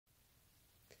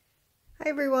Hi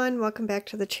everyone, welcome back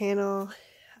to the channel.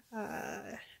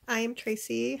 I am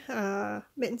Tracy,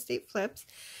 Mitten State Flips.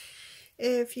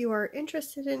 If you are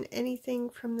interested in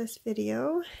anything from this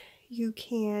video, you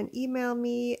can email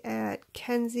me at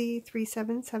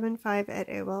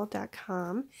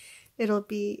kenzie3775@aol.com. It'll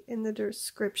be in the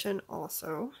description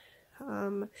also.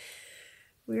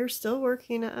 We're still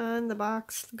working on the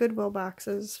Goodwill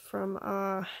boxes from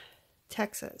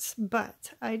Texas,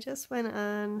 but I just went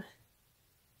on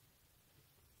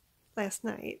last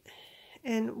night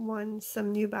and won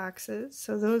some new boxes,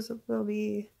 so those will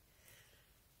be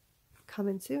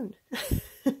coming soon.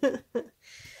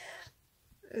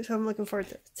 So I'm looking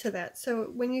forward to that. So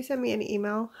when you send me an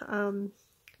email,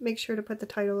 make sure to put the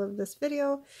title of this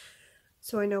video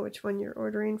so I know which one you're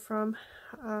ordering from,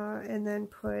 and then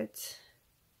put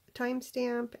a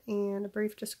timestamp and a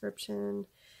brief description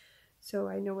so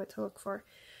I know what to look for.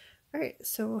 Alright,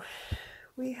 so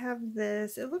we have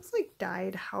this, it looks like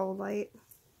dyed howlite,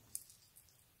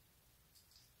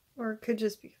 or it could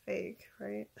just be fake,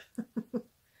 right?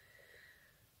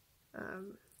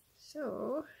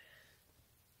 So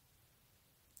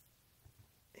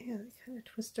yeah, they kind of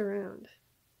twist around.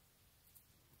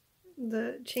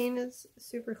 The chain is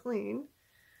super clean.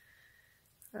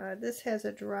 This has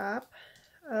a drop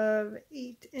of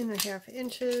 8.5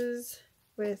 inches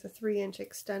with a 3-inch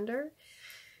extender,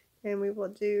 and we will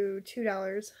do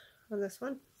 $2 on this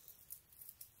one.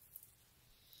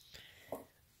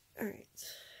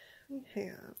 Alright, we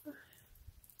have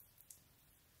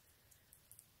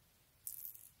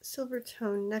silver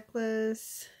tone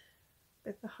necklace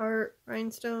with the heart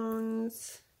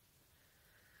rhinestones.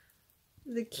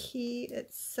 The key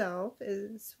itself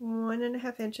is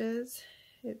 1.5 inches.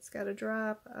 It's got a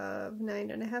drop of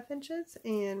 9.5 inches,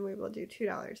 and we will do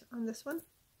 $2 on this one.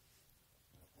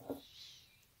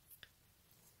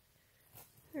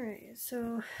 Alright,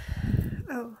 so,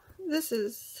 oh, this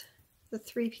is the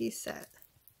 3-piece set.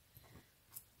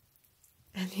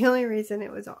 And the only reason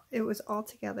it was all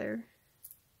together,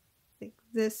 like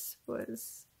this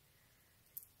was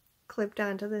clipped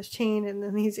onto this chain, and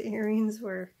then these earrings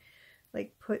were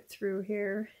like put through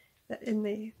here, and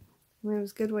it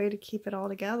was a good way to keep it all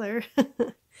together.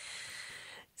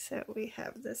 So we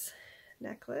have this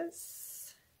necklace.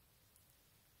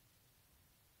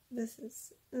 This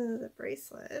is the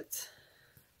bracelet,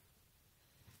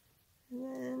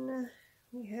 and then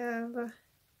we have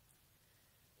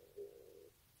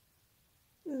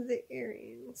the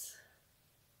earrings.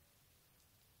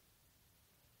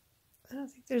 I don't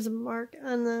think there's a mark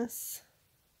on this.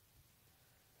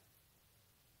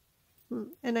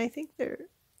 And I think it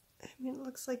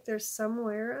looks like there's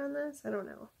somewhere on this. I don't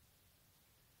know.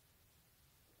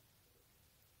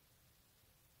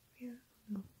 Yeah.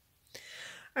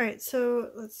 Alright, so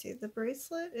let's see. The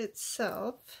bracelet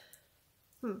itself.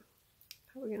 How are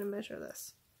we going to measure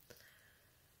this?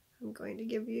 I'm going to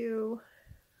give you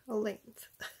a length.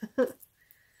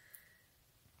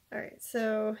 Alright,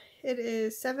 so it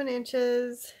is 7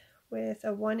 inches with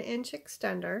a 1-inch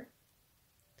extender.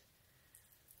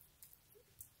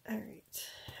 Alright,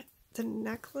 the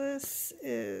necklace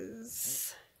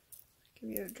is, give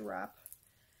you a drop,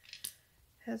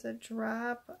 has a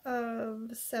drop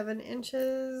of 7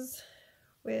 inches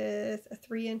with a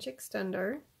 3-inch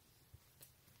extender.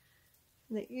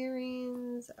 And the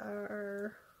earrings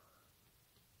are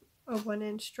a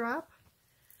 1-inch drop.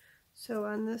 So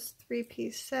on this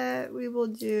 3-piece set, we will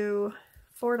do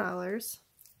 $4.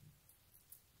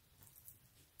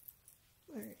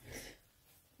 Alright.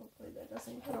 Hopefully that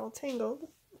doesn't get all tangled.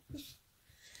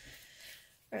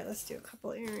 Alright, let's do a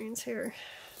couple earrings here.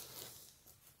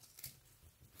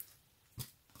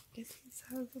 Get these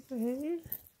out of the way.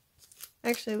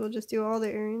 Actually, we'll just do all the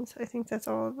earrings. I think that's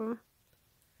all of them.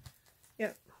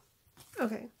 Yep.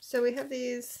 Okay, so we have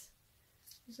these.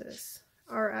 What's this?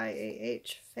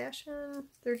 RIAH Fashion.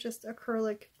 They're just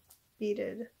acrylic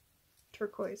beaded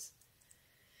turquoise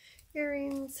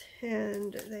earrings,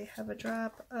 and they have a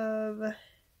drop of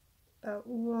about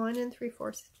 1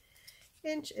 3/4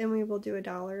 inch, and we will do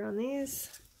 $1 on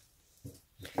these.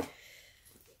 Alright,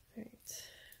 we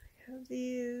have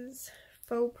these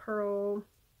faux pearl.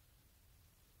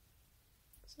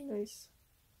 It's nice.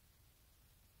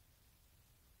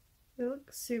 They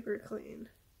look super clean.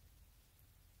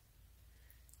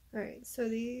 Alright, so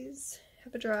these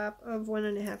have a drop of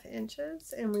 1.5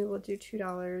 inches, and we will do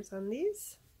 $2 on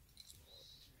these.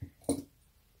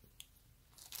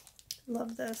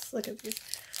 Love this. Look at these.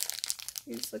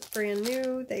 These look brand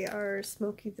new. They are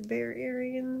Smokey the Bear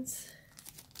earrings.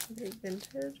 Are they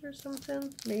vintage or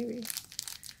something? Maybe.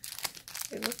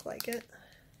 They look like it.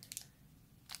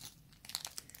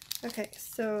 Okay,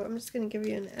 so I'm just going to give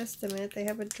you an estimate. They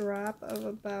have a drop of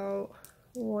about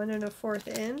 1 1/4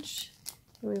 inch.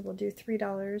 And we will do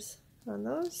 $3 on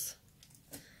those.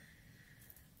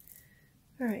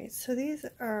 Alright, so these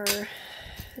are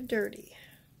dirty.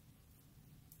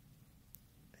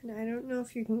 And I don't know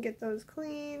if you can get those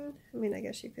clean. I mean, I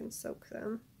guess you can soak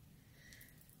them.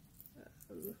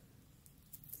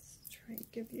 Let's try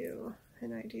and give you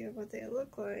an idea of what they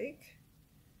look like.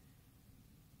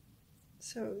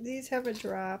 So these have a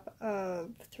drop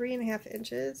of 3 1/2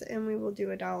 inches, and we will do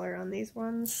 $1 on these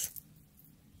ones.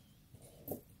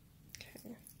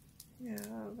 Okay,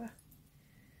 yeah,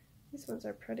 these ones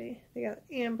are pretty. They got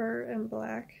amber and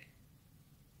black.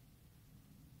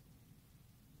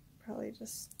 Probably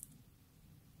just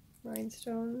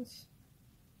rhinestones.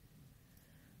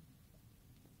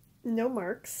 No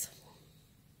marks.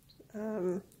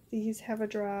 These have a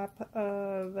drop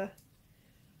of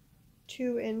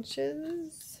 2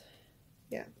 inches.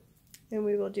 Yeah, and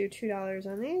we will do $2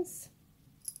 on these.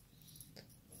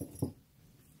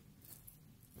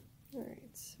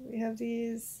 Alright, so we have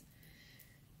these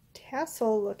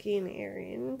tassel looking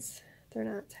earrings. They're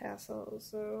not tassels,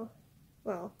 so,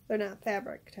 well, they're not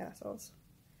fabric tassels.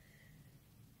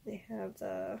 They have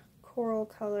the coral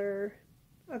color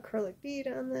acrylic bead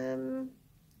on them.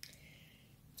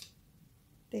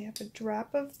 They have a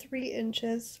drop of 3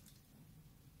 inches,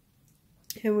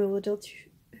 and we will do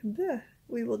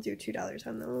 $2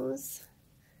 on those.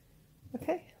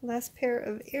 Okay, last pair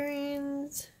of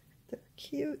earrings. They're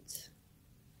cute.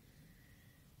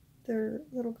 They're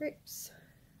little grapes.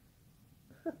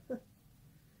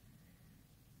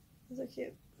 Those are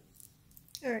cute.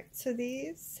 Alright, so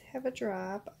these have a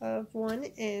drop of 1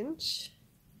 inch.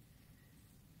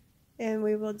 And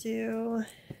we will do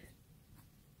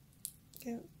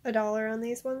 $1 on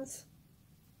these ones.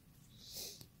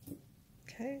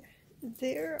 Okay,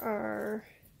 there are,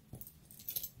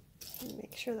 let me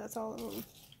make sure that's all of them.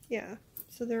 Yeah,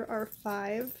 so there are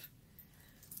 5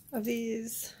 of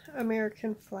these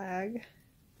American flag.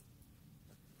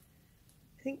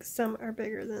 I think some are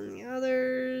bigger than the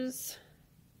others.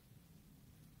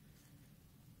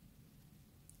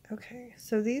 Okay,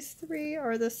 so these 3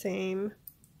 are the same.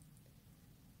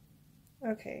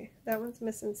 Okay, that one's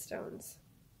missing stones.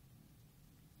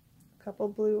 A couple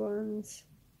blue ones.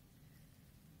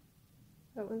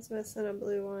 That one's missing a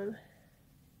blue one.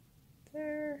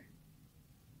 There.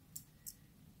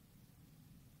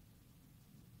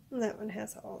 And that one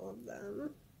has all of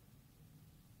them.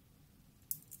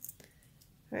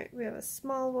 Alright, we have a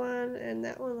small one, and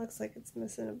that one looks like it's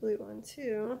missing a blue one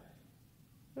too.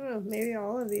 I don't know, maybe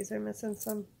all of these are missing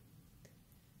some.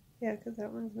 Yeah, because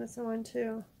that one's missing one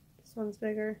too. This one's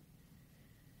bigger.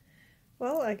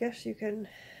 Well, I guess you can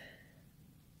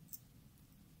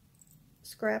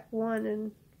scrap one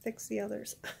and fix the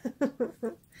others.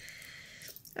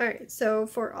 Alright, so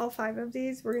for all 5 of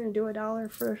these, we're going to do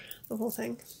 $1 for the whole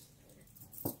thing.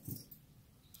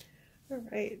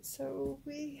 Alright, so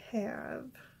we have,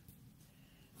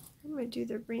 I'm going to do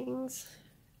the rings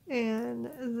and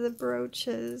the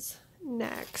brooches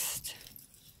next.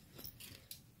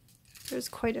 There's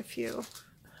quite a few.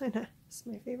 I know, this is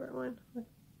my favorite one.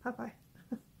 Popeye.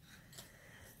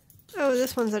 Oh,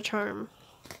 this one's a charm.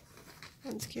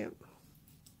 That's cute.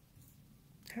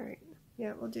 Alright,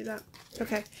 yeah, we'll do that.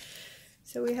 Okay,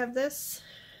 so we have this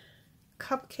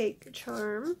cupcake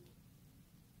charm.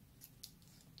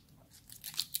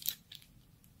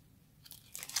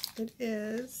 It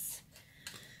is,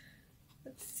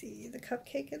 let's see, the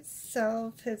cupcake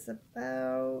itself is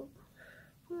about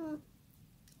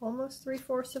almost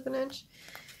 3/4 of an inch.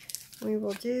 We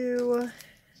will do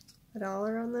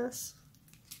 $1 on this.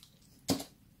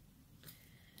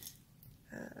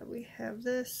 We have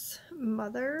this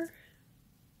mother,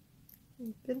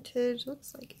 vintage,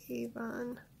 looks like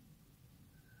Avon,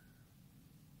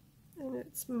 and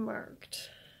it's marked.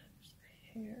 There's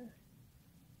my hair.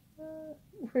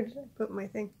 Where did I put my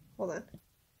thing? Hold on.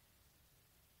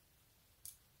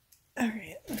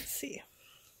 Alright, let's see.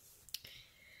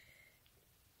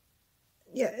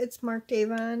 Yeah, it's marked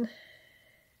Avon.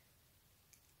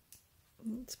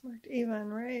 It's marked Avon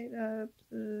right up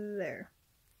there.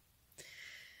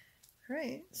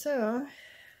 Alright, so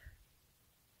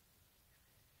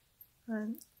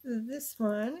on this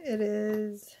one, it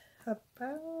is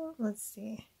about, let's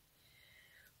see,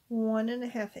 1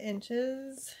 1/2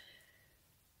 inches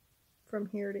from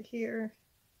here to here.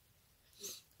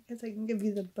 I guess I can give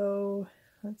you the bow.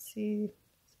 Let's see,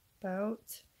 it's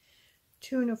about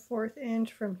 2 1/4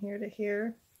 inch from here to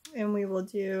here, and we will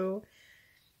do,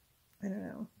 I don't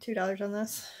know, $2 on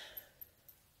this.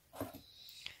 All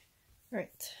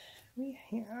right, we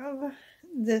have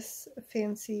this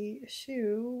fancy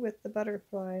shoe with the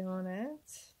butterfly on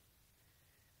it.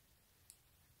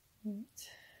 Right.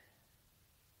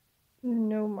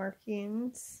 No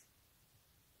markings.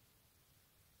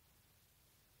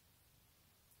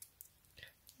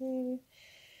 Okay.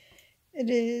 It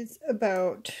is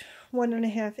about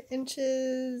 1.5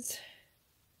 inches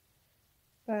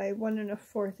by 1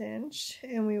 1/4 inch,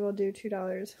 and we will do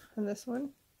 $2 on this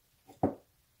one.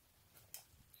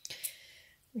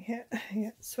 We have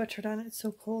sweatshirt on. It's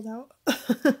so cold out.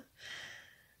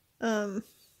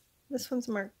 This one's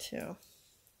marked too.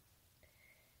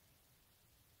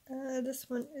 This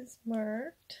one is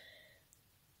marked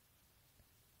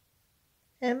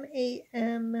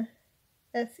MAMSELLE,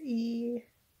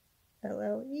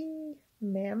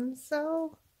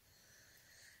 Mamsel.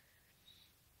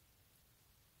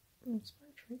 It's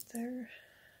marked right there.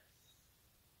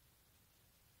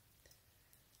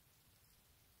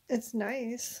 It's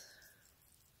nice.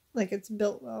 Like, it's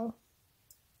built well.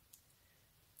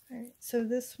 Alright, so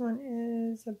this one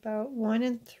is about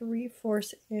 1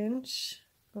 3/4 inch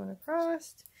going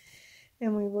across.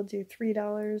 And we will do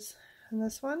 $3 on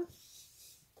this one.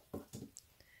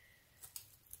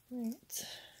 Right.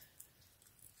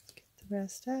 Let's get the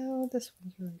rest out. This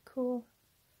one's really cool.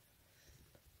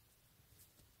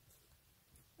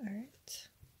 Alright.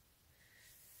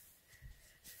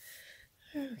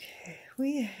 Okay,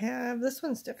 we have, this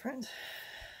one's different.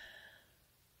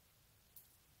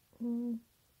 I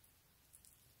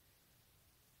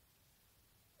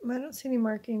don't see any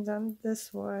markings on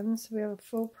this one. So we have a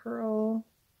faux pearl.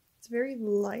 It's very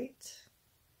light.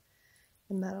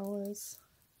 The metal is.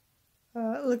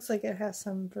 It looks like it has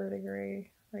some verdigris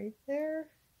right there.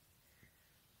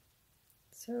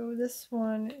 So this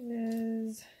one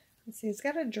is, let's see, it's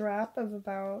got a drop of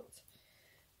about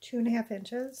 2.5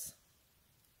 inches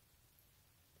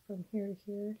from here to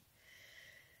here.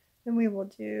 Then we will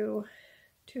do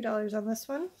 $2 on this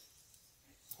one.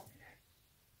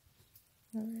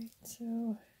 Alright,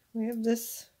 so we have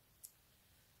this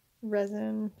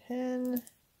resin pin,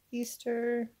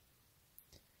 Easter.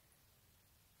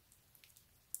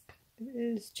 It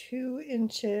is 2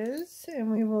 inches,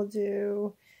 and we will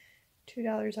do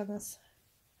 $2 on this.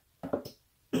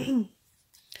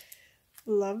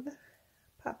 Love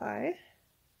Popeye.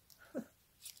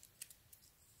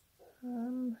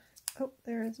 Oh,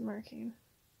 there is marking.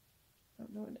 I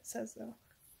don't know what it says though.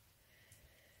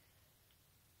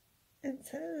 It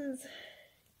says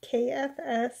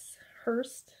KFS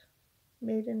Hearst,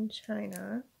 made in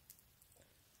China.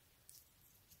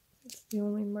 That's the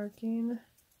only marking.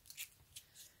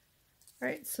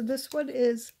 Alright, so this one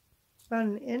is about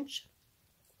 1 inch,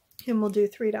 and we'll do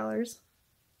 $3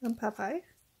 on Popeye.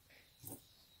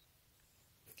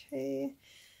 Okay.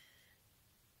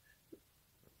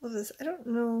 Love this. I don't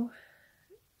know.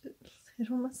 It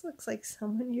almost looks like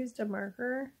someone used a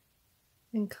marker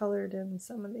and colored in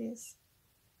some of these.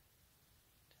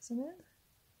 Doesn't it?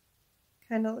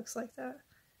 Kind of looks like that.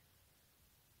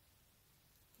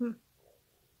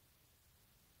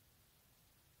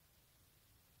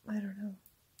 I don't know.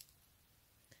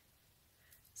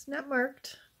 It's not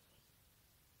marked.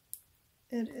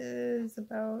 It is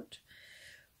about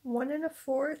 1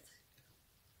 1/4.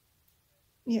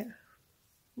 Yeah,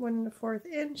 1 1/4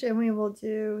 inch, and we will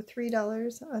do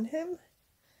 $3 on him.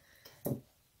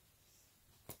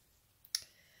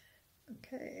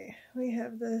 Okay, we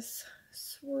have this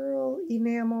swirl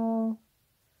enamel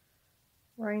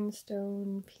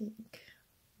rhinestone pink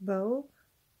bow.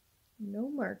 No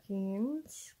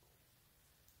markings.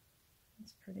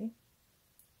 That's pretty.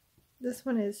 This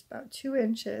one is about 2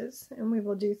 inches, and we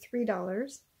will do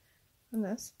 $3 on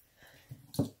this.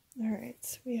 Alright,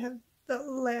 so we have the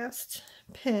last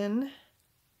pin.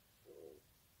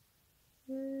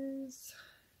 I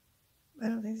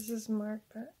don't think this is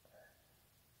marked, but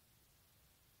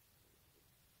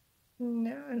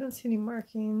no, I don't see any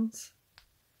markings.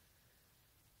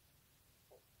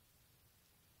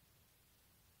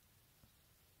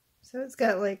 So it's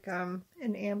got like an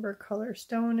amber color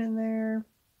stone in there.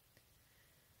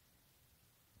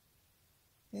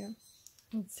 Yeah,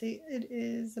 let's see, it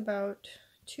is about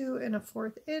 2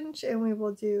 1/4 inch, and we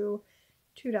will do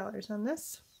 $2 on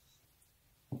this.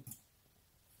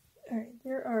 Alright,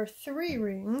 there are 3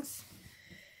 rings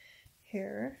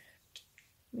here.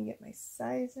 Let me get my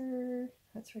sizer.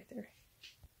 That's right there.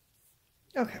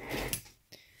 Okay.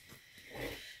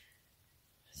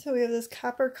 So we have this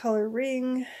copper color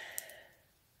ring.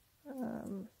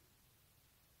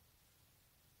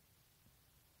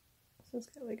 So it's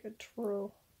got like a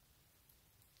twirl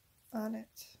on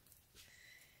it.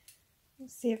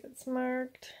 Let's see if it's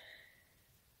marked.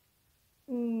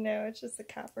 No, it's just a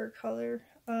copper color.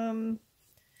 Let's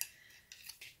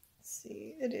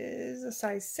see, it is a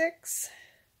size 6.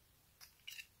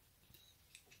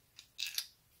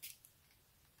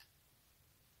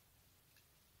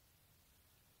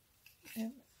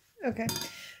 Okay,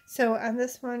 so on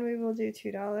this one we will do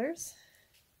 $2.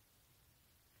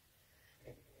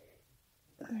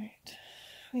 All right,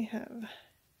 we have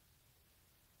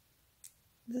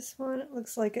this one. It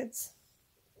looks like it's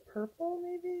purple,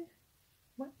 maybe.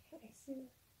 What can't I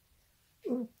see?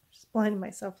 Ooh, just blinding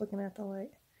myself looking at the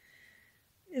light.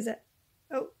 Is that?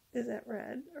 Oh, is that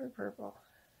red or purple?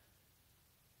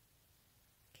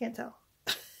 Can't tell.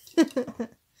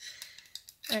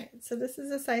 Alright, so this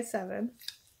is a size 7.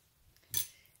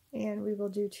 And we will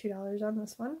do $2 on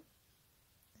this one.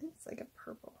 I think it's like a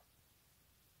purple.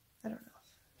 I don't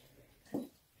know.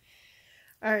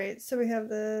 Alright, so we have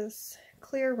this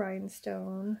clear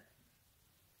rhinestone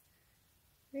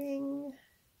ring.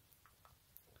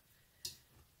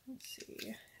 Let's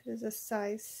see. It is a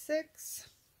size 6.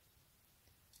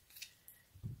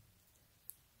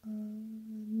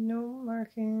 No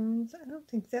markings. I don't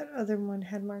think that other one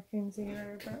had markings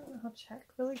either, but I'll check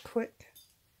really quick.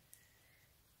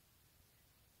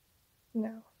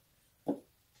 No.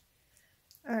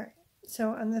 Alright, so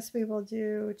on this we will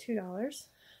do $2.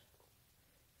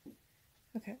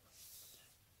 Okay.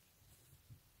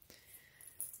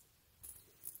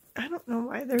 I don't know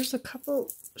why there's a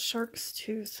couple shark's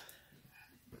tooth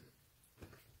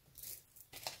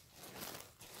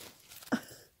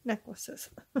necklaces.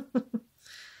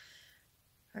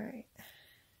 Alright,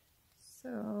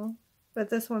 so, but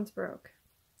this one's broke.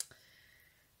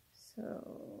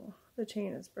 So the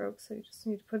chain is broke, so you just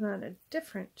need to put on a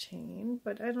different chain,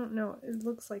 but I don't know, it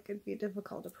looks like it'd be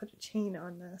difficult to put a chain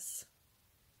on this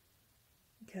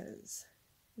because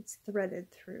it's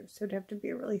threaded through, so it'd have to be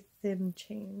a really thin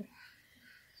chain.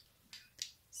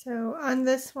 So on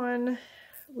this one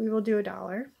we will do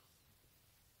 $1.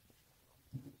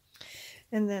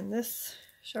 And then this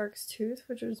shark's tooth,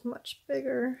 which is much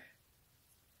bigger,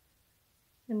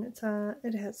 and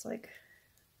it has like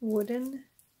wooden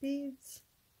beads.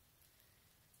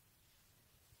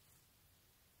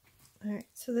 Alright,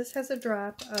 so this has a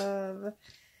drop of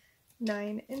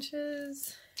 9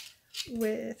 inches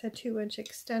with a 2-inch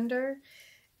extender,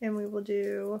 and we will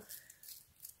do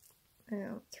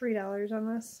 $3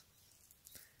 on this.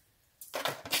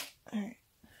 Alright.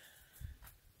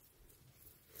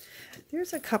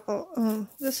 There's a couple. Oh,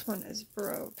 this one is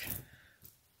broke.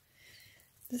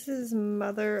 This is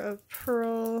mother of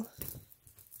pearl,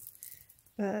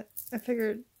 but I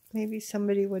figured maybe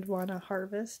somebody would want to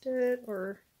harvest it,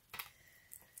 or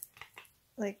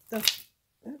like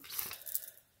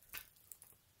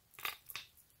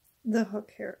the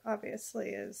hook here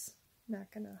obviously is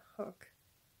not gonna hook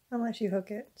unless you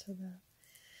hook it to the,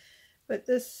 but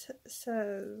this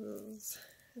says,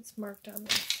 it's marked on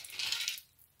this.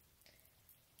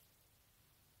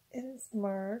 It is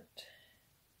marked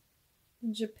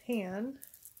Japan,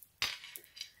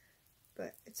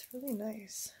 but it's really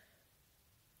nice.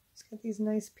 It's got these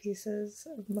nice pieces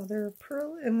of mother of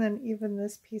pearl, and then even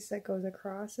this piece that goes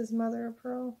across is mother of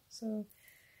pearl, so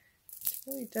it's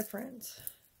really different.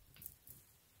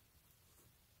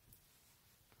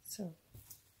 So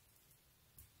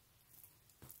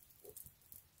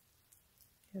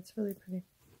yeah, it's really pretty.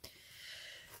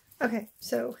 Okay,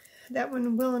 so that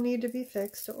one will need to be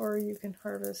fixed, or you can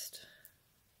harvest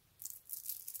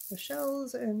the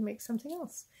shells and make something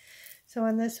else. So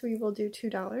on this we will do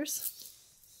 $2.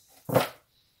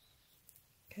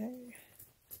 Okay,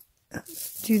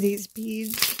 let's do these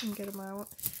beads and get them out.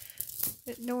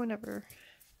 No one ever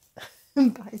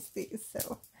buys these,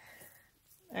 so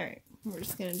alright, we're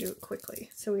just gonna do it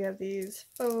quickly. So we have these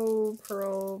faux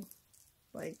pearl,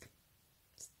 like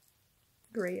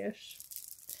grayish.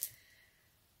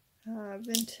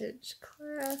 Vintage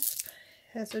clasp,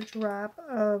 has a drop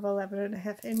of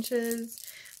 11.5 inches.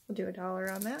 We'll do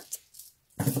 $1 on that.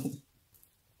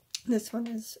 This one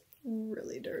is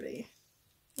really dirty.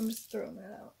 I'm just throwing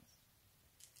that out.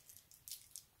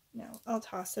 No, I'll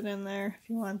toss it in there if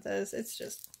you want this. It's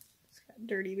got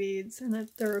dirty beads and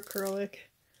they're acrylic.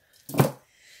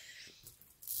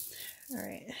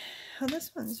 Alright, oh,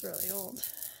 this one's really old.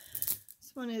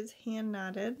 This one is hand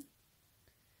knotted.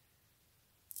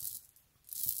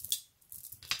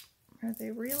 Are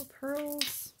they real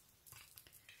pearls?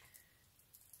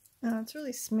 Oh, it's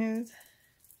really smooth.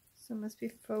 So it must be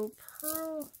faux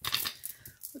pearl.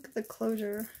 Look at the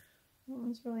closure. That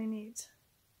one's really neat.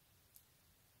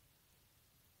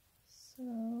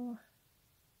 So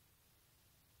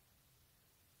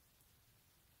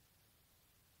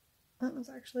That was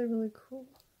actually really cool.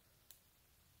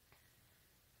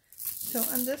 So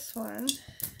on this one,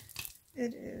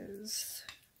 it is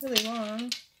really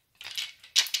long.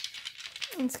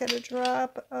 It's got a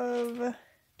drop of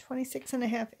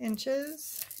 26.5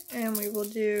 inches, and we will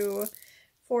do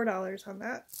 $4 on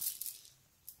that.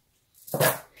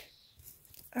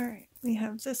 Alright, we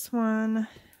have this one.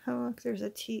 Oh, look, there's a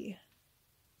T.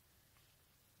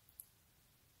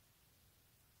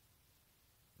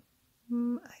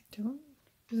 I don't...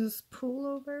 Does this pull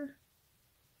over?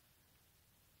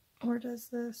 Or does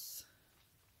this...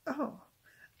 Oh,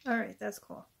 alright, that's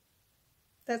cool.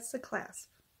 That's the clasp.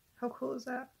 How cool is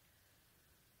that?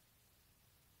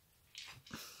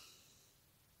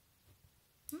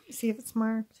 Let me see if it's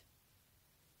marked.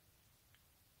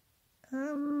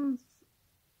 I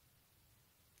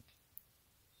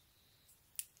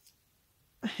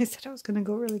said I was going to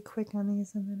go really quick on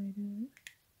these, and then I didn't.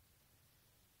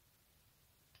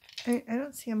 I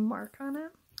don't see a mark on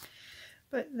it,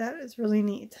 but that is really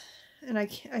neat. And I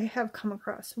have come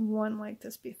across one like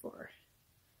this before.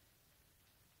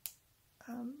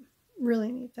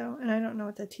 Really neat though, and I don't know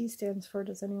what the T stands for.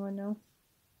 Does anyone know?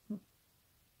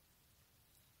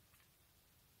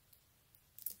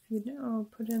 If you know,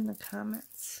 put it in the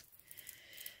comments.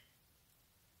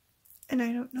 And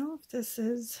I don't know if this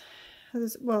is,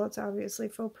 well, it's obviously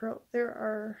faux pearl.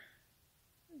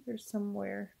 There's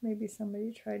somewhere, maybe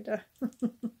somebody tried to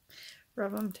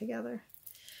rub them together.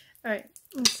 Alright,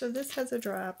 so this has a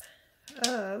drop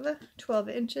of 12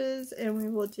 inches, and we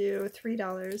will do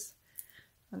 $3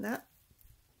 on that.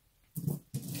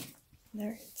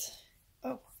 Alright.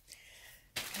 Oh,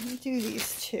 I'm going to do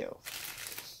these two.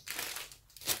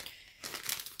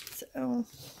 So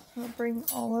I'll bring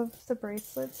all of the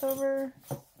bracelets over.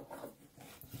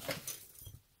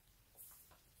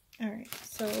 Alright,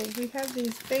 so we have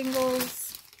these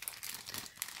bangles.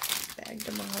 Bagged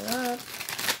them all up.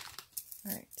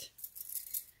 Alright.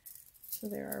 So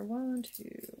there are 1,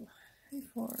 2, 3,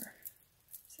 4,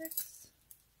 6,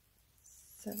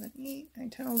 7, 8, 9,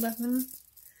 10, 11.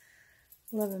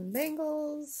 11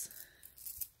 bangles.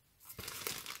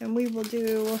 And we will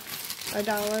do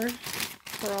 $1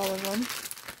 for all of them.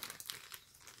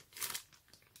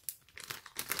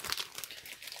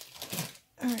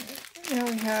 Alright, now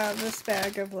we have this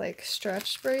bag of like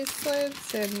stretch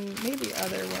bracelets and maybe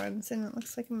other ones, and it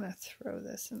looks like I'm going to throw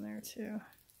this in there too.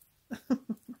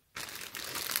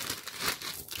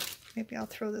 Maybe I'll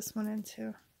throw this one in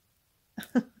too.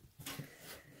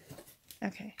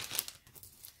 Okay.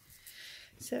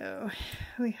 So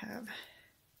we have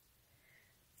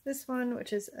this one,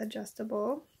 which is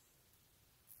adjustable.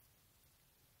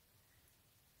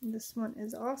 This one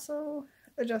is also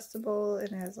adjustable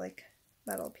and has like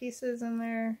metal pieces in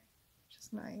there, which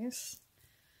is nice.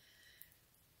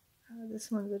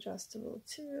 This one's adjustable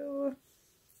too.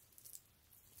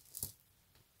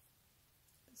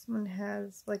 This one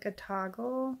has like a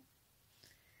toggle.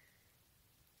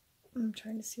 I'm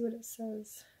trying to see what it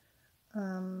says.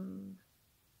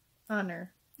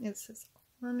 Honor. It says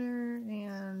honor,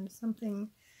 and something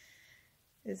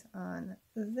is on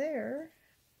there.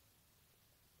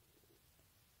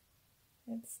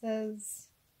 It says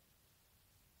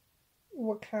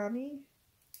Wakami.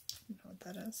 I don't know what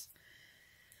that is.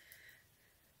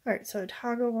 Alright, so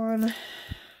toggle one.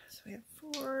 So we have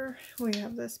 4. We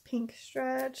have this pink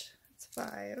stretch. That's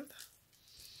 5.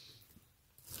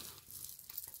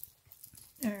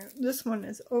 Alright, this one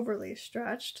is overly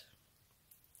stretched.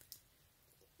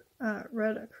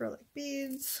 Red acrylic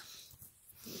beads.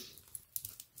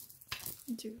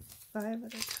 Do 5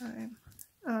 at a time.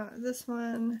 This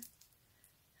one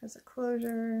has a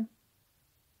closure.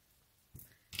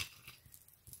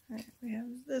 Alright, we have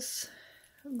this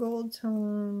gold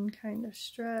tone kind of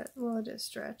stretch. Well, it is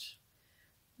stretch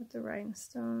with the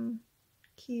rhinestone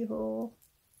keyhole.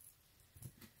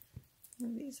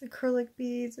 And these acrylic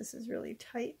beads. This is really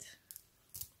tight.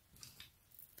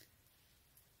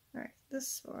 Alright,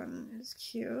 this one is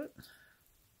cute.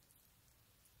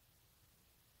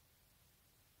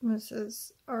 This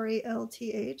is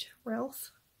R-A-L-T-H,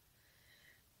 Ralph,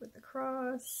 with the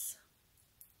cross.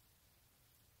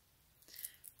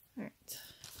 Alright,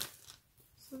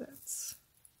 so that's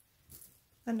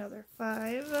another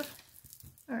 5.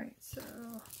 Alright, so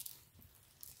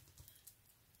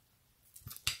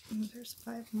there's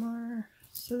 5 more.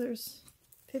 So there's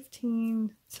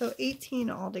 15, so 18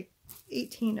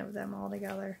 of them all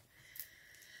together.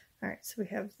 Alright, so we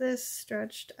have this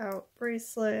stretched out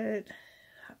bracelet.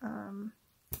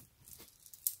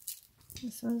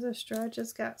 This one's a stretch.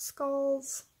 It's got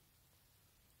skulls.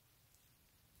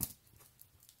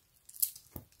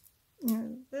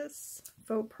 And this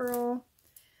faux pearl,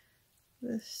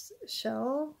 this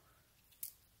shell,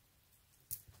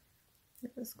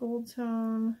 this gold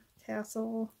tone,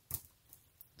 tassel.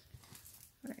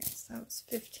 Alright, so that was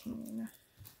 15.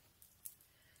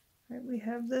 Alright, we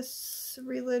have this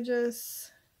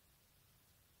religious,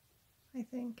 I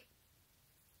think,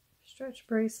 stretch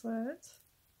bracelet.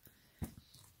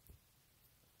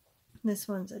 This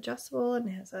one's adjustable and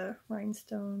has a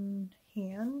rhinestone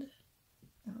hand.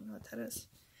 I don't know what that is.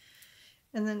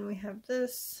 And then we have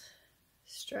this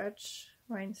stretch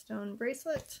rhinestone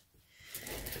bracelet.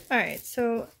 Alright,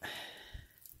 so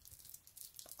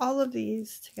all of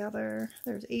these together,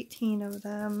 there's 18 of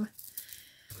them.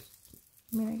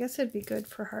 I mean, I guess it'd be good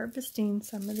for harvesting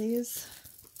some of these.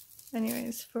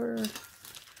 Anyways, for,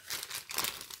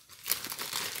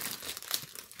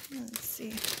 let's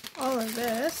see, all of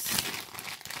this,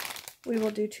 we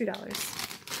will do $2.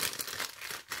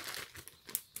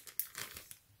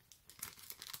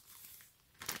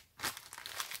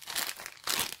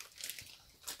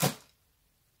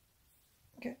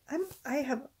 Okay, I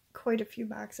have quite a few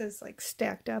boxes like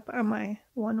stacked up on my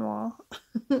one wall.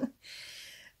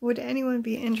 Would anyone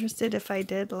be interested if I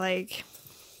did like,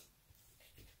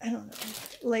 I don't know,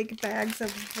 like bags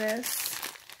of this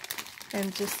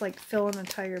and just like fill an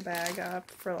entire bag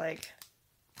up for like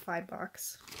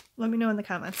 $5? Let me know in the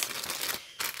comments,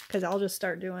 because I'll just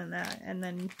start doing that, and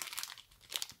then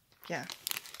yeah.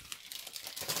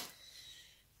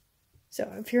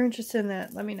 So if you're interested in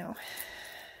that, let me know.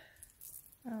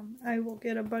 I will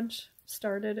get a bunch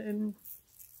started and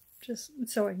just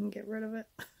so I can get rid of it.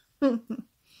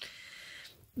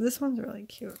 This one's really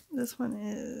cute. This one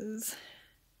is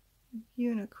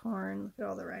unicorn. Look at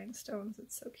all the rhinestones.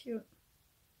 It's so cute.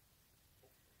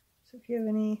 So if you have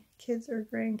any kids or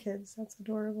grandkids, that's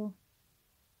adorable.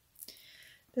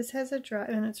 This has a drop,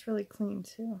 and it's really clean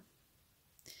too.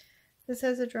 This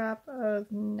has a drop of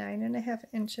 9.5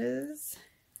 inches.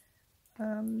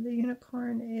 The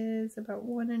unicorn is about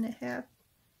 1.5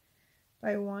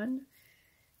 by 1,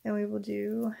 and we will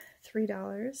do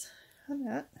 $3 on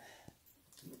that.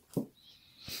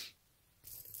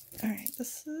 Alright,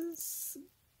 this is,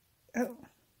 oh,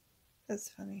 that's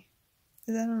funny.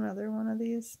 Is that another one of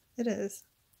these? It is.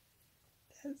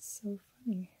 That's so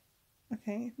funny.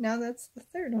 Okay, now that's the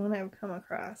third one I've come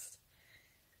across.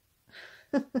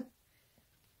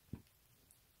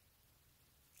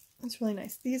 It's really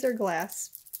nice. These are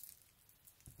glass.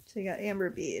 So you got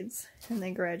amber beads, and they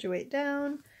graduate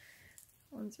down.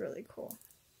 One's really cool.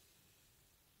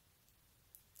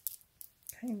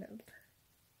 Kind of.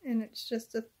 And it's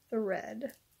just a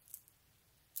thread.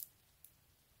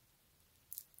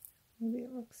 Maybe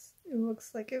it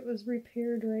looks like it was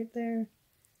repaired right there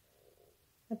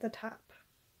at the top.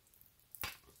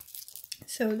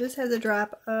 So this has a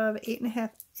drop of 8.5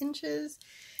 inches,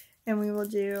 and we will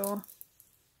do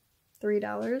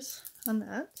 $3 on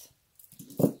that.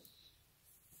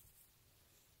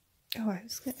 Oh, I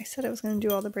said I was going to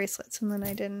do all the bracelets, and then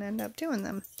I didn't end up doing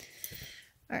them.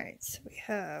 Alright, so we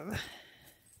have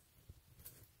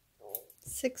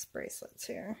 6 bracelets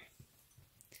here.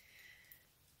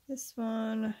 This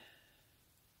one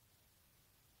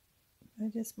I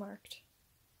just marked.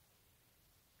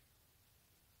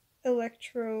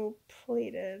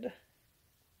 Electroplated.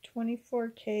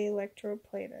 24K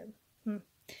electroplated.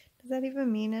 Does that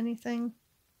even mean anything?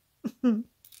 And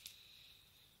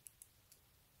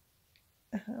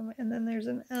then there's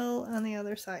an L on the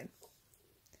other side.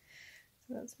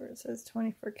 So that's where it says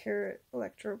 24 karat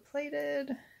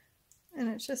electroplated. And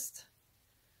it's just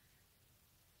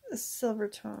a silver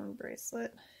tone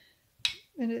bracelet.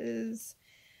 It is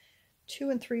 2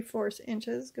 3/4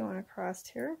 inches going across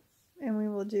here. And we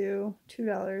will do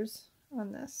 $2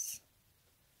 on this.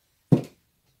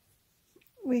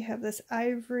 We have this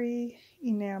ivory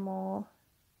enamel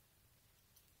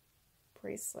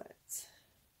bracelet.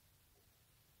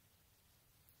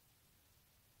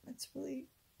 It's really,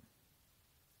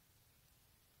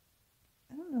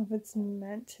 I don't know if it's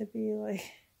meant to be like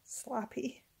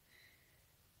sloppy,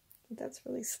 but that's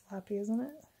really sloppy, isn't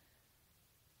it?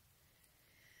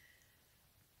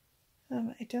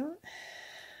 I don't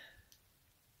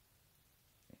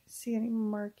see any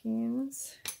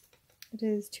markings. It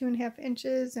is 2.5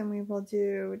 inches, and we will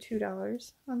do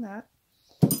 $2 on that.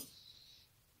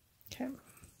 Okay.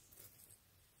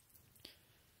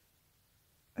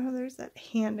 Oh, there's that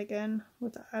hand again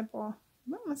with the eyeball.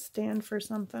 That must stand for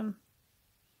something.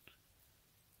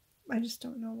 I just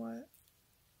don't know what.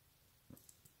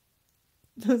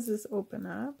 Does this open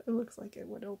up? It looks like it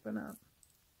would open up.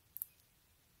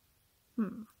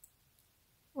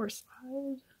 Or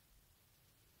slide.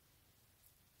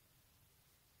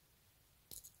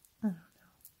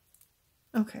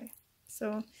 Okay,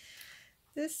 so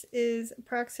this is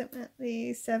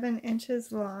approximately 7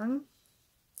 inches long,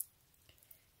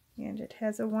 and it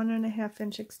has a 1.5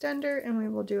 inch extender, and we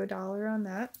will do $1 on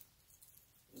that.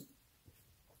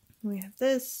 We have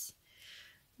this.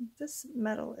 This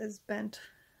metal is bent.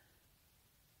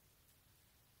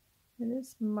 It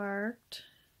is marked.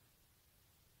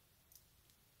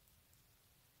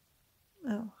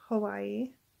 Oh,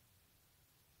 Hawaii.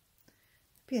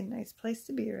 Be a nice place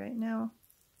to be right now.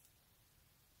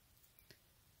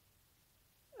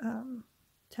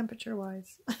 Temperature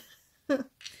wise.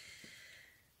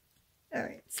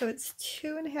 Alright, so it's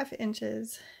 2.5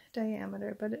 inches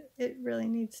diameter, but it really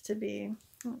needs to be,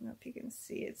 I don't know if you can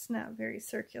see, it's not very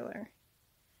circular.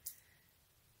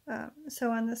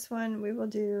 So on this one we will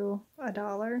do $1.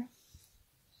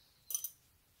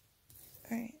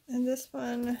 Alright, and this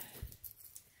one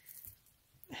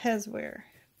has wear,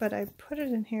 but I put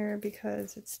it in here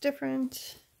because it's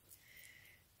different.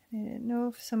 I didn't know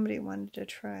if somebody wanted to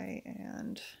try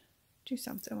and do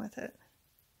something with it.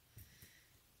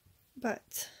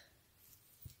 But,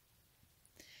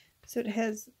 so it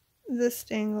has this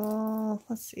dangle,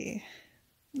 let's see,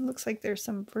 it looks like there's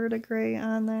some verdigris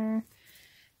on there.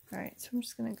 Alright, so I'm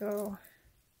just going to go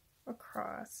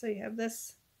across. So you have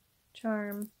this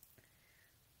charm,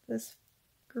 this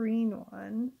green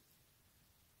one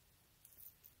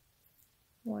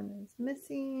is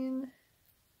missing.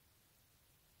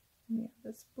 And you have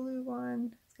this blue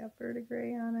one, it's got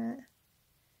verdigris on it.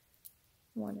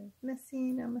 One is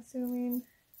missing, I'm assuming.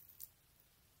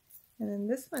 And then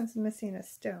this one's missing a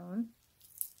stone.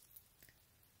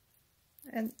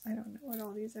 And I don't know what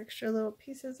all these extra little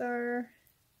pieces are.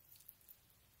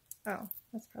 Oh,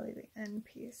 that's probably the end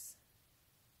piece.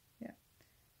 Yeah.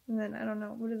 And then I don't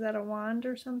know, what is that, a wand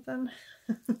or something?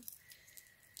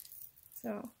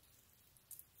 So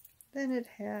then it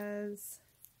has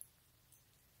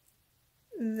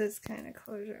this kind of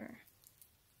closure.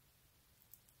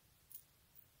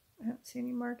 I don't see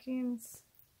any markings.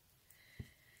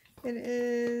 It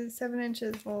is 7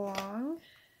 inches long,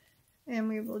 and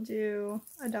we will do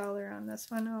 $1 on this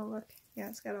one. Oh look, yeah,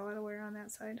 it's got a lot of wear on that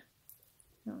side.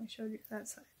 I only showed you that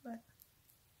side, but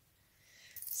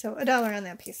so $1 on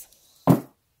that piece. All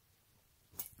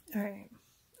right,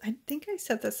 I think I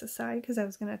set this aside because I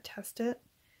was going to test it.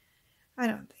 I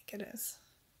don't think it is.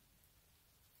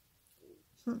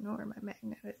 I don't know where my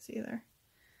magnet is either.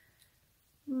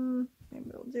 Maybe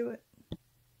we'll do it.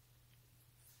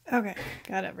 Okay,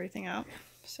 got everything out.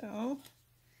 So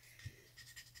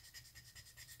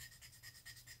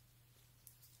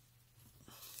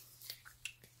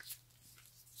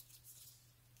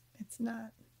it's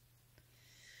not.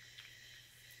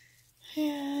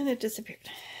 And it disappeared.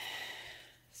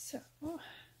 So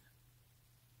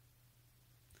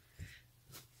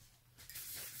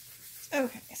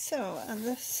okay, so on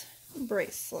this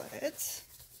bracelet, let's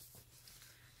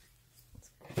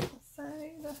go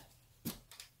inside.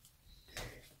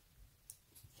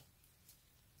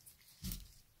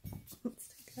 Let's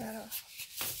take that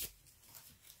off.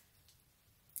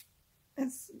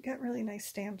 It's got really nice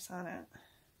stamps on it.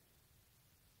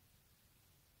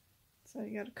 So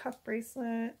you got a cuff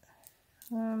bracelet.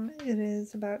 It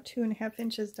is about 2.5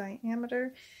 inches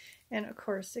diameter, and of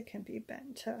course it can be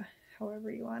bent to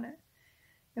however you want it.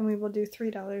 And we will do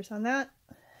 $3 on that.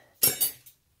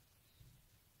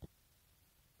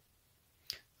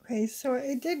 Okay, so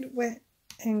I did went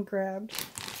and grabbed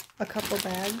a couple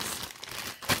bags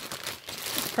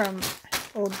from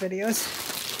old videos.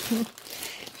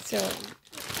 So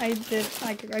I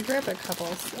grabbed a couple.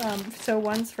 So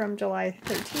one's from July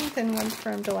 13th and one's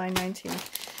from July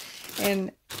 19th.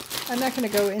 And I'm not going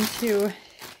to go into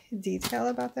detail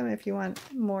about them. If you want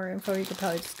more info, you could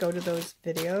probably just go to those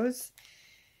videos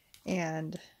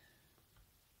and,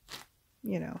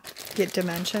 you know, get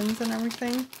dimensions and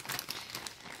everything.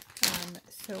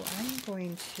 So I'm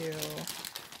going to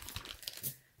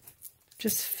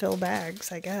just fill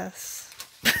bags, I guess.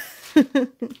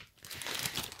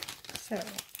 So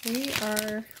we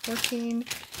are working,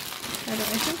 I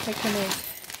think I can make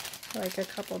like a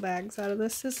couple bags out of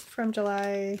this. This is from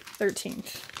July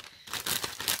 13th.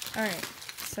 Alright,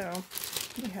 so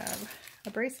we have a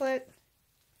bracelet,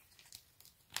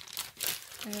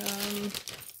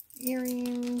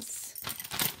 earrings,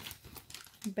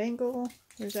 bangle.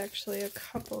 There's actually a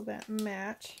couple that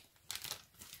match.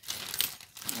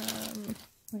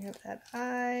 We have that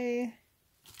eye.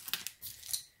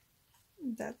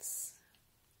 That's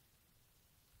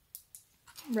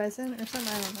resin or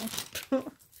something, I don't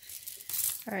know.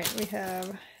 Alright, we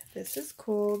have, this is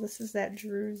cool. This is that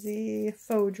druzy,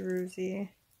 faux druzy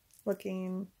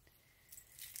looking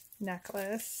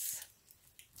necklace.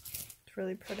 It's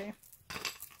really pretty.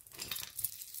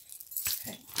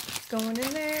 Okay, going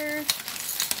in there.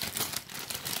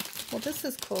 Well, this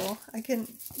is cool. I can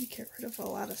get rid of a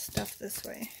lot of stuff this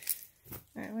way.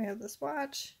 Alright, we have this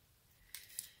watch.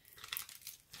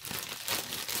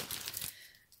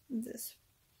 This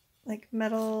like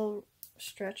metal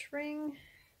stretch ring.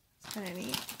 It's kind of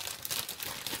neat.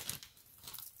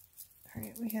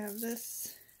 Alright, we have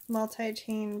this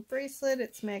multi-chain bracelet.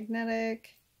 It's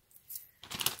magnetic.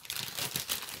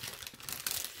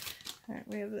 Alright,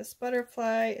 we have this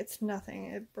butterfly. It's nothing.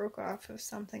 It broke off of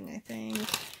something, I think.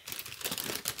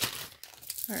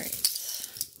 Alright.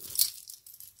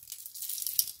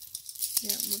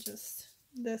 Yeah, we'll just,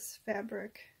 this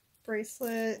fabric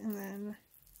bracelet, and then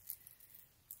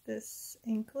this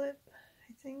anklet,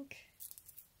 I think.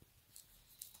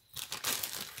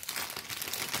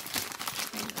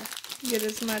 I'm gonna get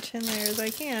as much in there as I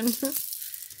can.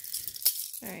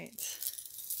 Alright.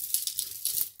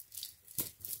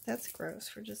 That's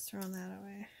gross. We're just throwing that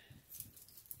away.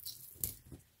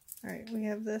 Alright, we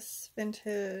have this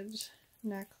vintage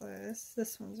necklace.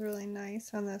 This one's really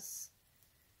nice on this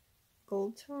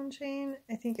gold tone chain.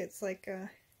 I think it's like a,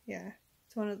 yeah,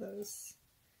 it's one of those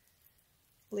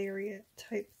lariat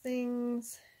type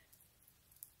things.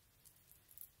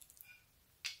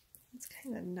 It's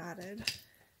kind of knotted.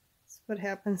 That's what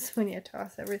happens when you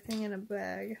toss everything in a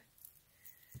bag.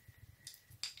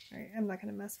 Alright, I'm not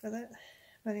going to mess with it.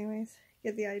 But anyways,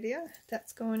 get the idea.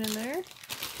 That's going in there.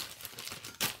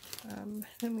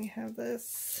 Then we have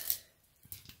this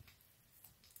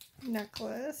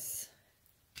necklace.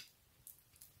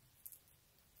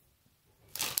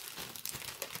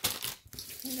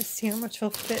 I'm gonna see how much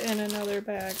will fit in another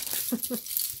bag.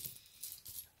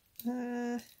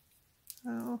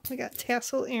 Oh, we got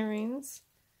tassel earrings.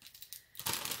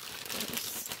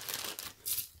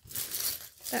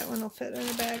 That one will fit in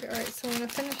a bag. Alright, so I'm going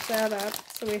to finish that up.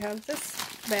 So we have this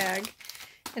bag,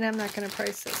 and I'm not going to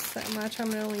price this that much.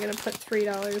 I'm only going to put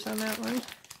 $3 on that one.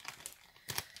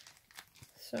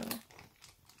 So,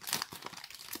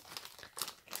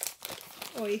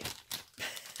 oi.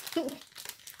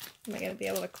 Am I going to be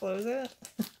able to close it?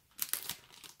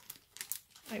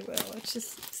 I will.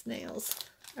 It's nails.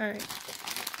 Alright,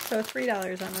 so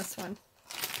 $3 on this one.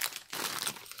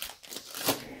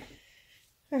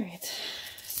 Alright,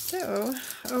 so,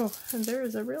 oh, and there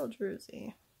is a real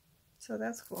druzy. So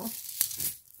that's cool.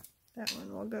 That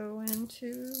one will go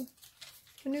into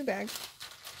a new bag.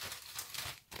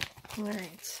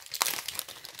 Alright.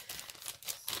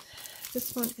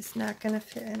 This one is not going to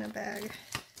fit in a bag,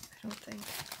 I don't think.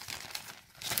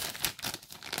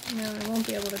 No, I won't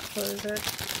be able to close it.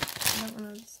 That one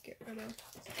I'll just get rid of.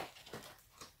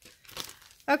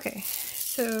 Okay,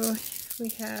 so we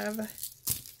have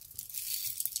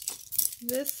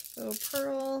this faux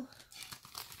pearl.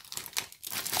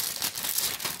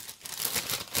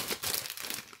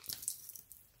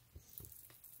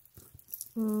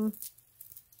 I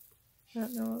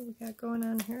don't know what we got going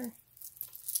on here.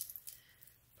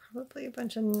 Probably a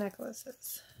bunch of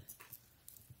necklaces.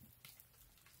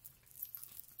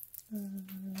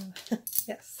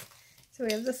 Yes. So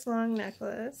we have this long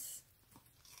necklace.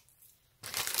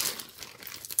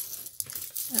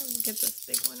 We'll get this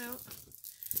big one out.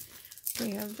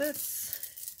 We have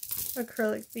this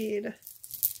acrylic bead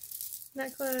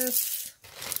necklace.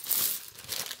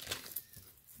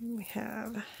 And we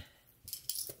have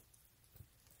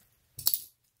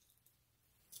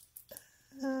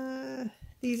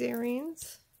these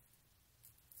earrings.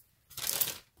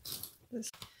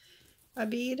 This a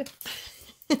bead,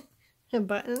 a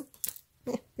button.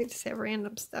 We just have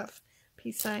random stuff.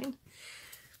 Peace sign.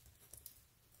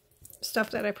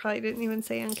 Stuff that I probably didn't even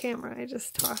say on camera. I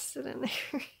just tossed it in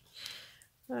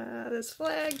there. This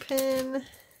flag pin.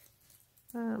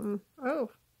 Oh,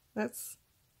 that's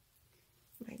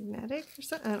magnetic or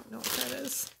something. I don't know what that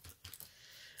is.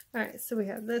 Alright, so we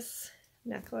have this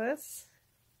necklace.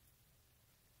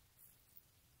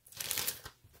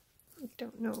 I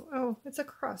don't know. Oh, it's a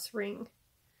cross ring.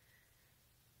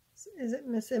 Is it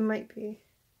missing? It might be.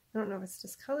 I don't know if it's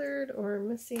discolored or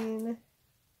missing.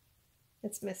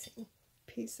 It's missing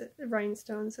pieces,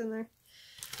 rhinestones in there.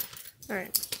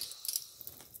 Alright.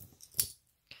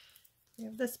 We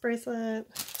have this bracelet.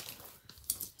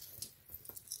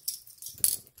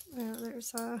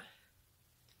 There's a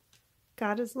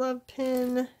God is Love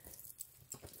pin.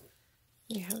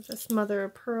 We have this mother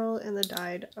of pearl and the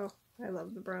dyed. Oh, I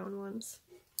love the brown ones.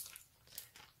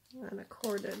 And a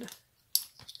corded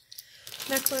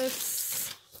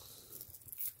necklace.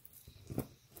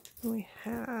 We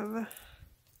have,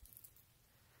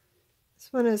 this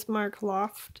one is marked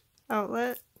Loft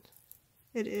outlet.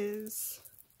 It is,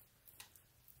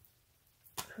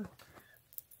 oh,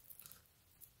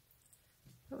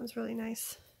 that one's really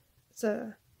nice. It's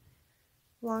a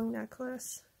long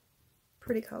necklace,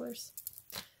 pretty colors.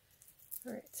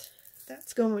 All right,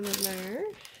 that's going in there.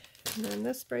 And then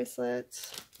this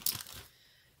bracelet,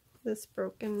 this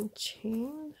broken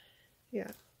chain,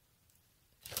 yeah.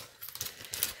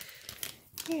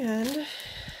 And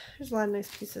there's a lot of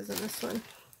nice pieces in this one.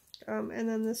 And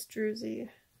then this druzy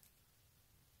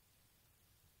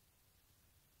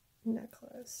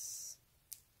necklace.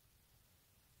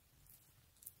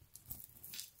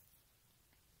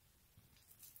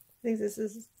 I think this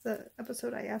is the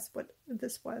episode I asked what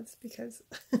this was because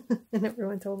and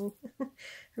everyone told me.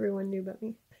 Everyone knew but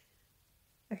me.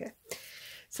 Okay,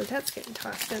 so that's getting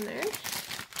tossed in there.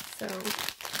 So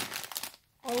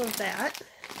all of that,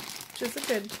 which is a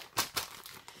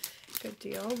good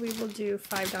deal. We will do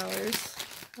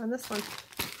 $5 on this one.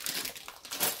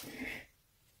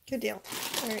 Good deal.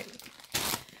 All right.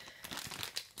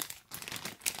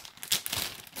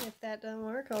 If that doesn't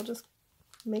work, I'll just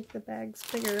make the bags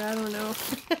bigger. I don't know.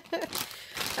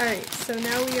 Alright, so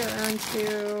now we are on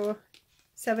to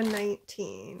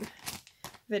 719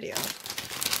 video.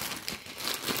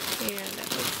 And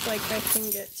it looks like I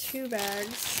can get 2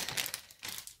 bags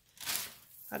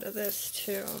out of this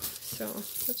too. So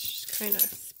let's just kind of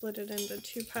split it into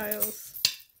 2 piles.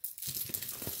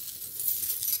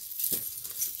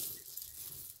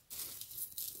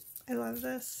 I love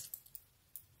this.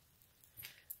 I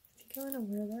think I'm going to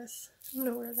wear this. I'm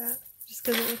going to wear that just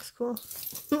because it looks cool.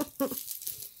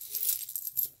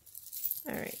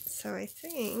 Alright, so I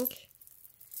think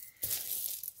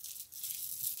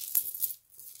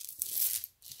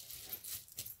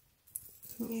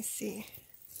let me see.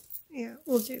 Yeah,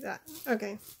 we'll do that.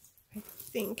 Okay. I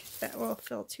think that will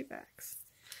fill 2 bags.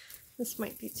 This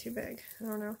might be too big. I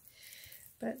don't know.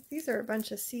 But these are a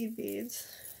bunch of seed beads.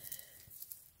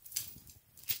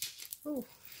 Ooh.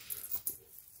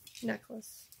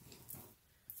 Necklace.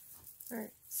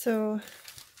 Alright, so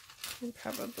we'll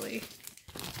probably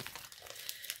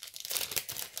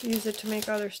use it to make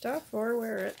other stuff or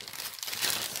wear it.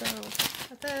 So,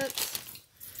 got that.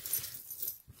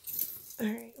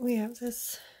 Alright, we have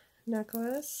this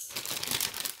necklace.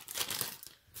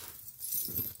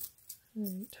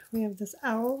 Alright, we have this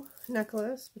owl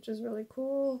necklace, which is really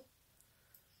cool.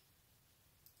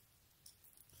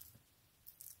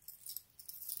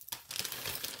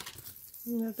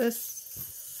 You know,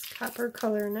 this copper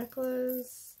color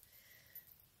necklace.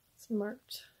 It's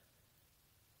marked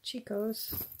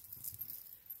Chico's,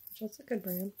 which is a good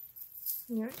brand.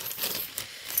 Yeah.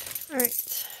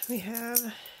 Alright, we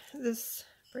have this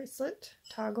bracelet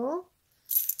toggle.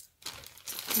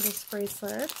 This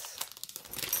bracelet.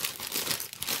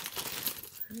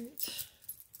 Alright.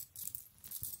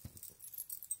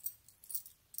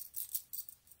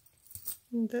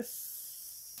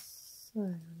 This, I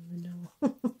don't even know.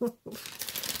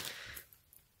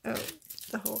 Oh,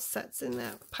 the whole set's in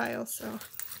that pile, so.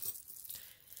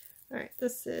 Alright,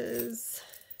 this is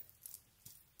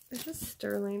this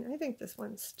sterling? I think this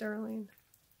one's sterling.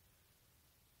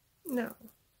 No.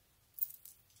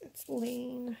 It's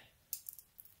lean.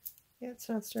 Yeah, it's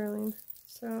not sterling.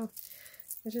 So,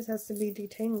 it just has to be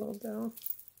detangled, though.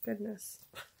 Goodness.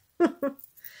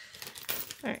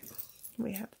 Alright,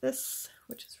 we have this,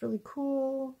 which is really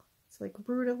cool. It's like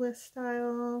brutalist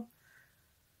style.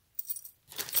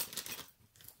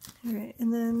 Alright,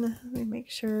 and then let me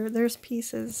make sure there's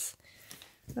pieces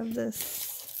of this.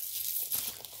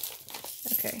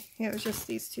 Okay, yeah, it was just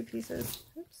these 2 pieces.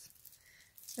 Oops.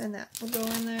 And that will go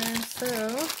in there.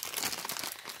 So,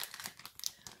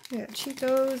 we got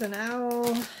Chico's, an owl.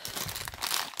 There's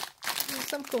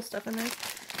some cool stuff in there.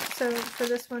 So, for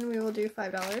this one, we will do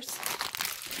 $5.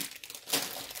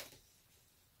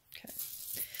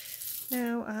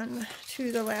 Now on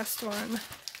to the last one.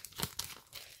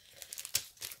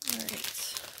 Alright.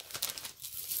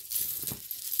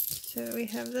 So we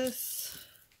have this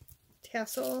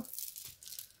tassel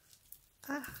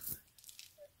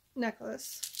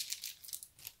necklace.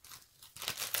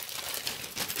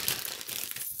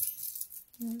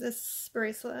 This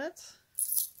bracelet.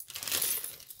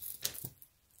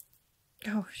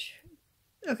 Oh shoot.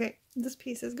 Okay, this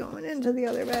piece is going into the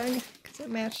other bag because it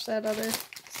matched that other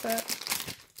set.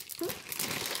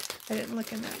 I didn't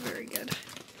look in that very good.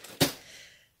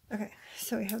 Okay,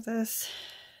 so we have this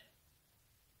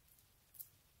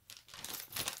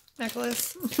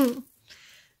necklace.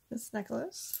 This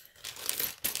necklace.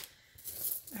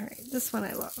 Alright, this one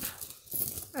I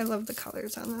love. I love the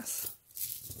colors on this.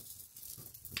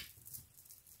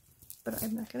 But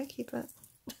I'm not going to keep it.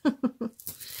 Alright,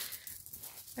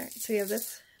 so you have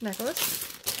this necklace.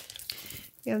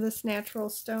 You have this natural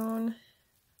stone.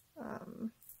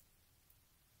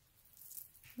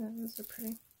 That is a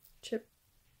pretty chip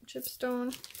stone.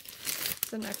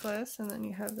 It's a necklace, and then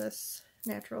you have this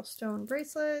natural stone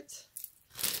bracelet.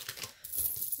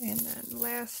 And then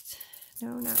last,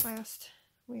 no, not last,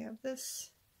 we have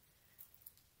this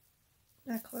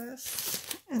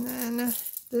necklace, and then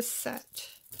this set,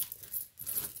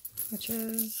 which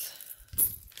is,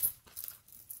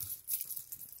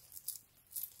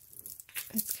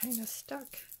 it's kind of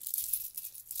stuck.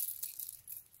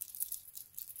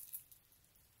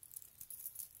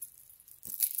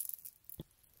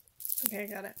 Okay, I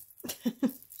got it.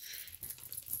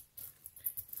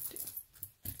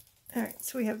 Alright,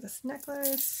 so we have this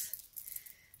necklace,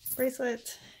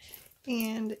 bracelet,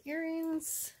 and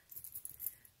earrings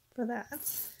for that.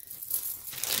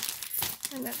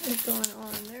 And that is going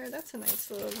on there. That's a nice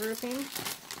little grouping.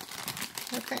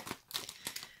 Okay.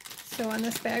 So on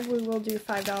this bag we will do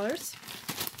 $5.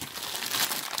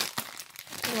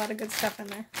 A lot of good stuff in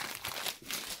there.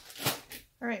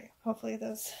 Alright, hopefully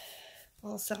those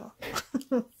will sell.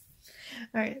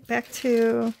 Alright, back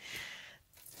to...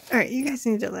 Alright, you guys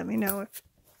need to let me know if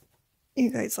you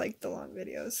guys like the long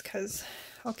videos, because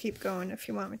I'll keep going if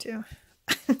you want me to.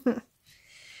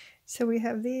 So we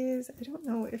have these. I don't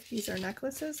know if these are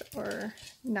necklaces or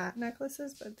not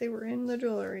necklaces, but they were in the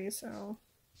jewelry, so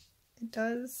it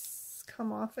does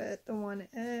come off at the one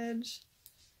edge.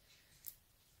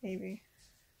 Maybe.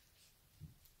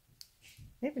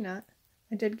 Maybe not.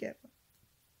 I did get one.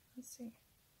 Let's see.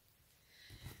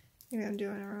 Maybe I'm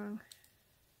doing it wrong.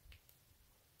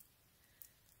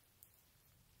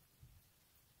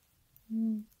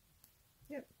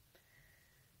 Yep.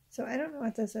 So I don't know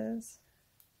what this is.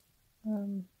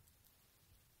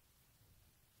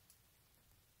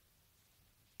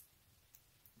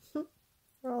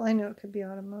 For all I know, it could be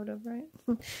automotive, right?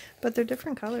 But they're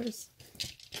different colors.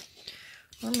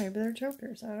 Or maybe they're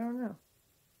chokers. I don't know.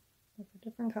 But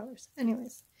they're different colors.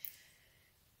 Anyways,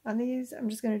 on these, I'm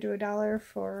just going to do $1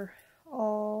 for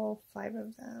all 5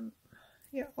 of them.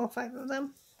 Yeah, all 5 of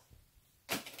them.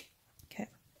 Okay.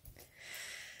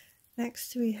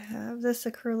 Next, we have this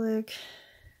acrylic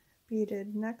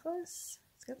beaded necklace.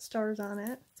 It's got stars on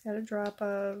it. It's got a drop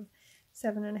of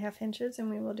 7.5 inches,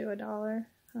 and we will do $1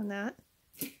 on that.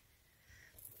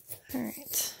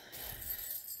 Alright.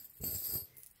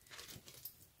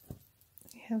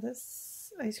 We have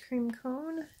this ice cream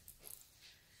cone.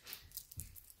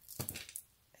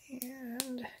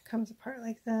 And it comes apart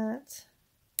like that.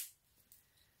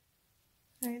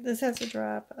 Alright, this has a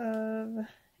drop of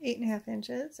 8.5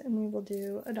 inches, and we will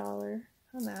do $1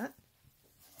 on that.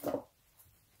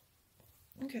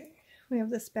 Okay, we have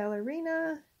this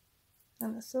ballerina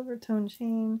on the silver tone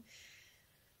chain.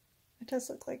 It does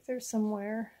look like there's some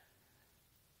wear.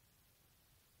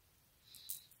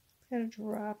 It's got a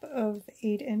drop of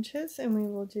 8 inches, and we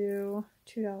will do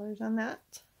 $2 on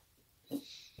that.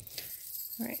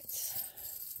 Alright.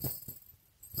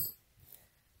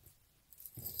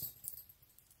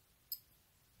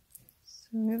 So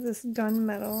we have this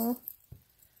gunmetal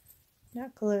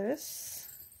necklace,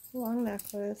 long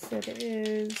necklace. It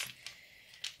is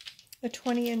a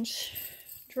 20-inch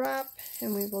drop,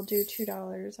 and we will do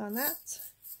 $2 on that.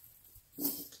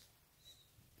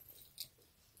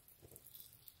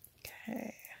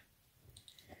 Okay.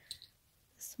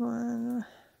 This one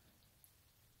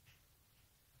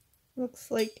looks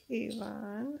like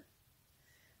Avon,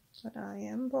 but I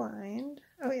am blind.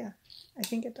 Oh yeah, I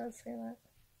think it does say that.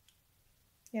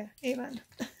 Yeah, Avon.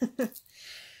 It's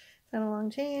on a long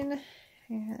chain,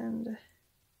 and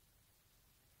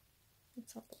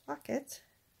it's a locket.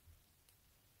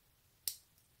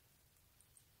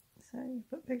 So you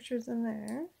put pictures in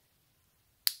there.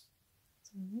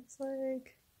 So it looks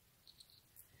like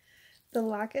the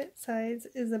locket size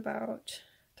is about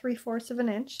 3/4 of an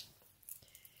inch.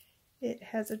 It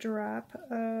has a drop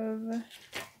of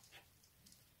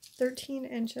 13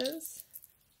 inches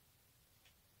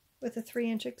with a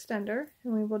 3-inch extender,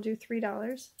 and we will do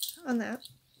 $3 on that.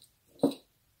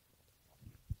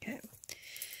 Okay.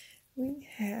 We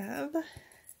have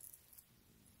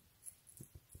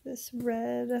this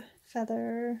red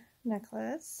feather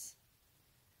necklace,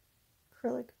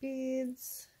 acrylic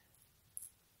beads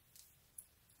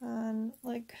on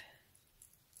like,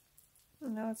 I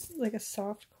don't know, it's like a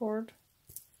soft cord.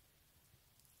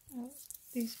 Oh,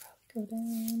 these probably go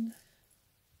down.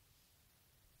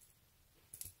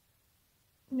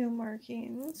 No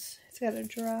markings. It's got a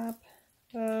drop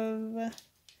of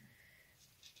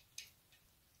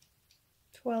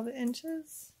 12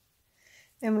 inches.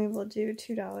 And we will do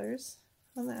 $2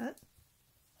 on that.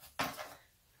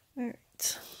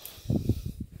 Alright.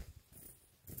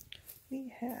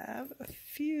 We have a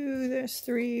few, there's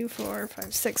 3, 4,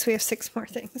 5, 6. We have 6 more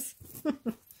things.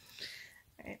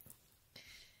 Alright.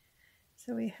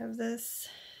 So we have this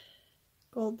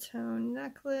gold tone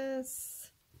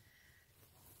necklace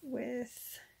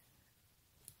with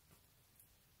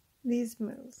these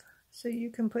move. So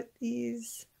you can put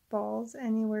these balls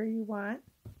anywhere you want.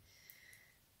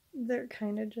 They're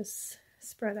kind of just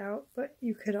spread out, but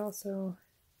you could also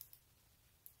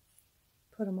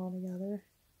put them all together.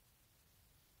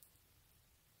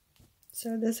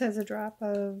 So this has a drop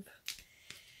of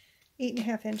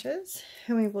 8.5 inches,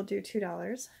 and we will do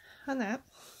 $2 on that.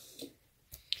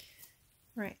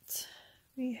 Right,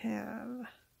 we have,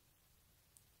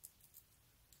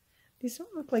 these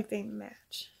don't look like they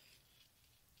match.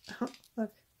 Oh,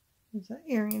 look, there's an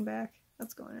earring back.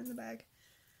 That's going in the bag.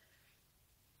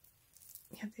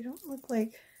 Yeah, they don't look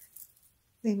like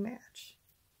they match.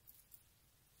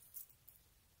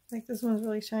 Like this one's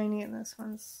really shiny and this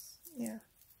one's, yeah.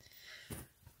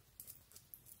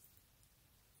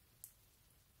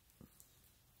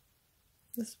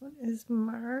 This one is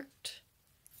marked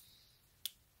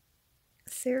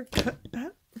Sarah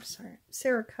Coventry.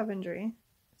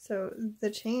 So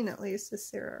the chain at least is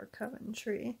Sarah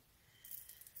Coventry.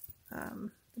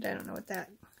 But I don't know what that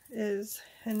is.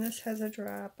 And this has a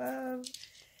drop of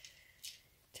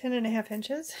 10.5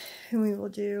 inches. And we will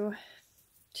do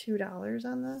 $2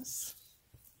 on this.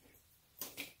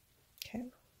 Okay.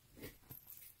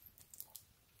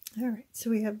 Alright, so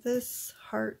we have this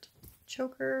heart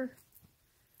choker.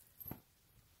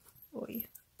 Oy.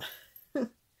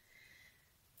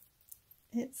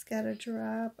 It's got a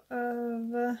drop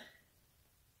of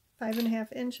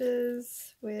 5.5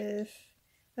 inches with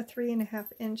a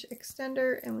 3.5 inch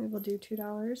extender, and we will do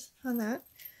 $2 on that.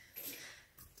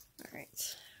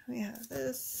 Alright, we have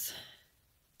this.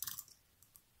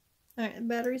 Alright, the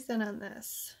battery's done on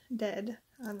this. Dead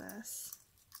on this.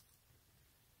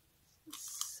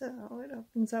 So it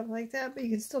opens up like that, but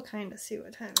you can still kind of see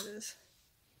what time it is.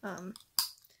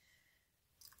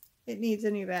 It needs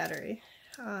a new battery.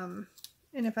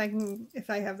 And if I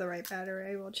have the right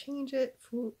battery, I will change it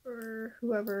for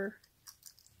whoever,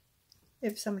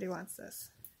 if somebody wants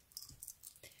this.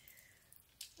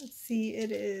 Let's see,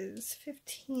 it is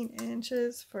 15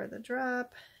 inches for the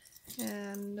drop,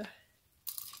 and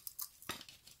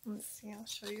let's see, I'll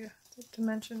show you the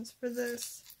dimensions for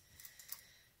this.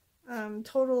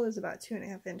 Total is about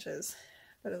 2.5 inches,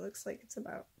 but it looks like it's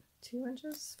about 2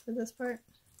 inches for this part.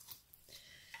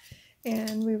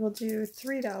 And we will do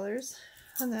 $3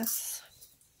 on this.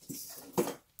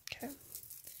 Okay.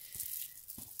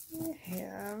 We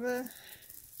have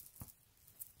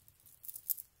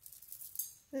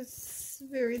this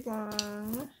very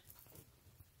long.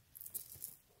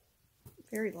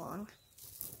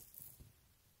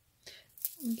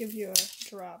 I'll give you a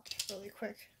drop really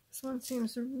quick. This one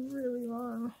seems really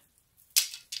long.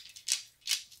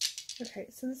 Okay,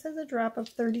 so this has a drop of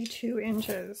 32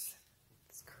 inches.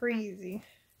 It's crazy.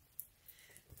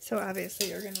 So obviously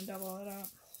you're going to double it up.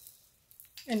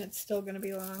 And it's still going to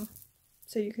be long.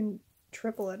 So you can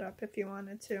triple it up if you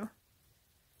wanted to.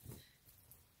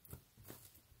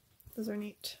 Those are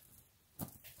neat.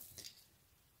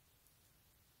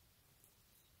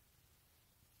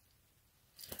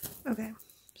 Okay,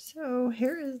 so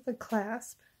here is the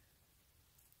clasp,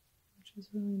 which is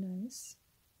really nice.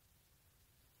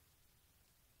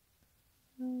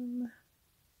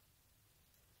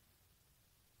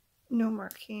 No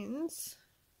markings.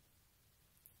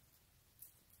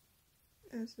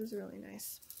 This is really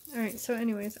nice. Alright, so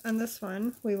anyways, on this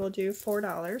one, we will do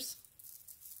 $4.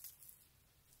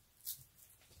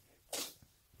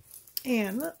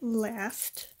 And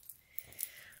last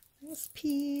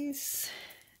piece,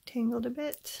 tangled a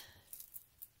bit.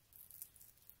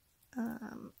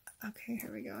 Okay,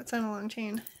 here we go. It's on a long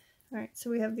chain. Alright, so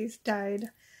we have these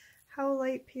dyed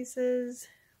howlite pieces,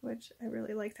 which I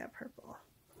really like that purple.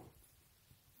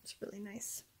 It's really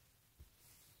nice.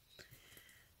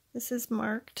 This is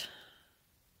marked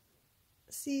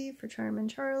C for Charm and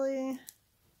Charlie.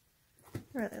 I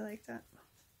really like that.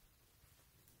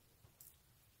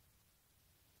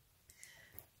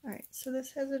 Alright, so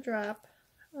this has a drop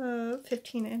of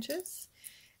 15 inches,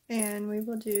 and we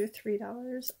will do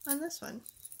 $3 on this one.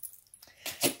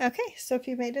 Okay, so if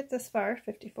you made it this far,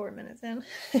 54 minutes in,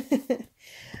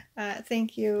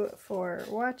 thank you for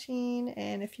watching,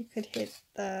 and if you could hit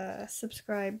the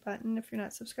subscribe button if you're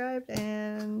not subscribed,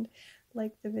 and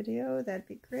like the video, that'd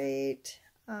be great.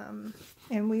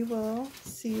 And we will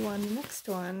see you on the next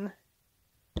one.